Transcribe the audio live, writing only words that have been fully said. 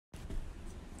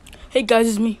Hey guys,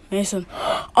 it's me, Mason.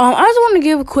 I just want to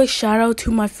give a quick shout out to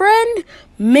my friend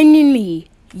Minion Me.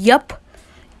 Yep,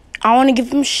 I want to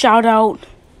give him a shout out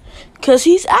because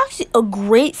he's actually a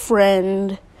great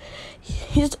friend.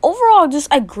 He's overall just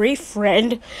a great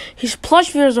friend. His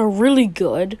plush videos are really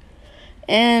good,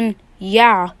 and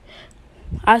yeah,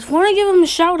 I just want to give him a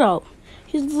shout out.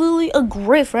 He's literally a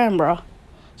great friend, bro.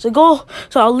 So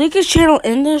I'll link his channel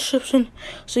in the description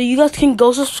so you guys can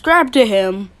go subscribe to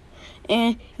him.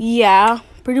 And yeah,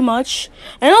 pretty much.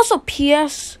 And also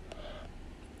P.S.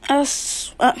 Mini-Me,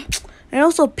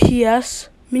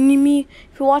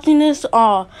 if you're watching this,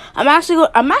 I'm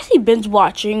actually binge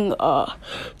watching the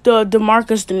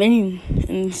DeMarcus Dominion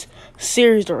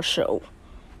series or show.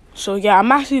 So yeah,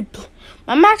 I'm actually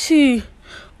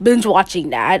binge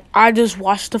watching that. I just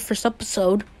watched the first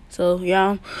episode. So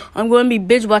yeah, I'm going to be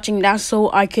binge watching that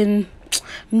so I can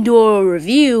do a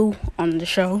review on the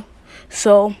show.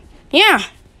 So yeah,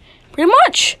 pretty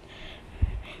much.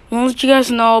 I want to let you guys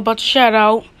know about the shout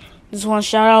out. Just want to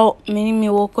shout out Mini-Me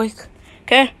real quick.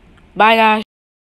 Okay, bye guys.